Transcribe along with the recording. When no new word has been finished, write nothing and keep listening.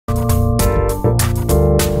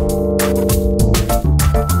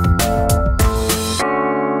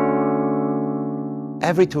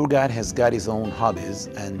Every tour guide has got his own hobbies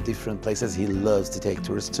and different places he loves to take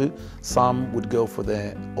tourists to. Some would go for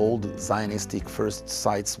the old Zionistic first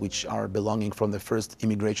sites which are belonging from the first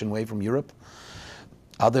immigration wave from Europe.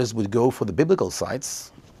 Others would go for the biblical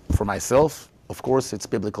sites. For myself, of course, it's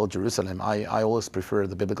biblical Jerusalem. I always prefer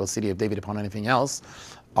the biblical city of David upon anything else.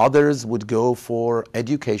 Others would go for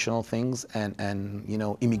educational things and you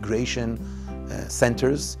know, immigration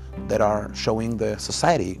centers that are showing the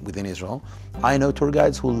society within Israel. I know tour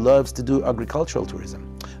guides who loves to do agricultural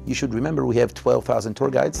tourism. You should remember we have 12,000 tour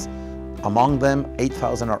guides. Among them,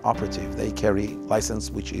 8,000 are operative. They carry license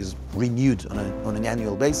which is renewed on an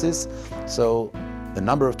annual basis. So the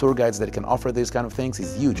number of tour guides that can offer these kind of things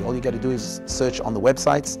is huge. All you got to do is search on the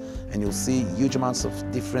websites and you'll see huge amounts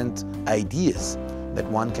of different ideas that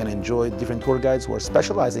one can enjoy, different tour guides who are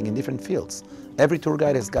specializing in different fields. Every tour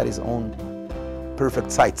guide has got his own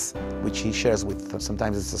perfect sites, which he shares with.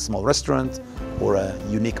 Sometimes it's a small restaurant or a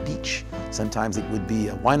unique beach. Sometimes it would be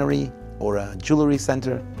a winery or a jewelry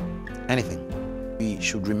center, anything. We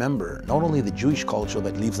should remember not only the Jewish culture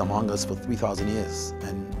that lives among us for 3,000 years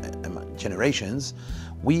and generations,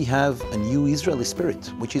 we have a new Israeli spirit,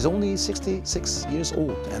 which is only 66 years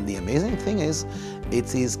old. And the amazing thing is,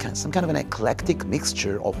 it is some kind of an eclectic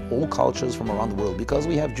mixture of all cultures from around the world, because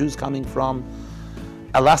we have Jews coming from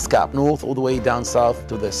Alaska up north all the way down south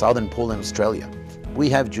to the southern pole in Australia.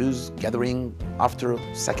 We have Jews gathering after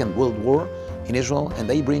Second World War in Israel, and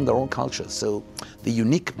they bring their own culture. So the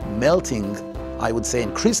unique melting, I would say,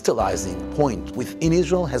 and crystallizing point within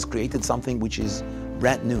Israel has created something which is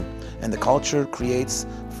brand new. And the culture creates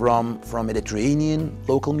from Mediterranean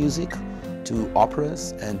local music to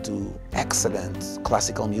operas and to excellent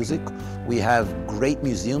classical music. We have great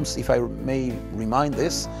museums. If I may remind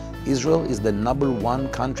this, Israel is the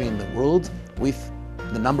 #1 country in the world with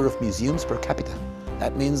the number of museums per capita.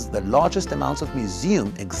 That means the largest amounts of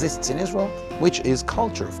museum exists in Israel, which is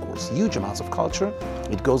culture, of course, huge amounts of culture.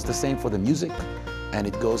 It goes the same for the music, and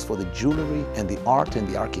it goes for the jewelry and the art and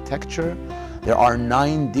the architecture. There are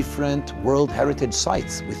 9 different World Heritage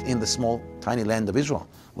sites within the small, tiny land of Israel,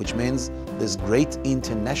 which means there's great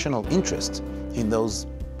international interest in those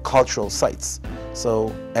cultural sites.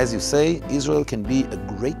 So, as you say, Israel can be a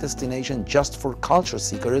great destination just for culture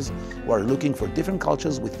seekers who are looking for different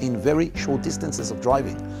cultures within very short distances of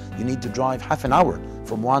driving. You need to drive half an hour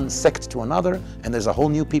from one sect to another, and there's a whole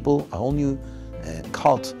new people, a whole new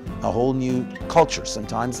cult, a whole new culture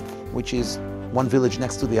sometimes, which is one village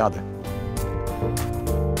next to the other.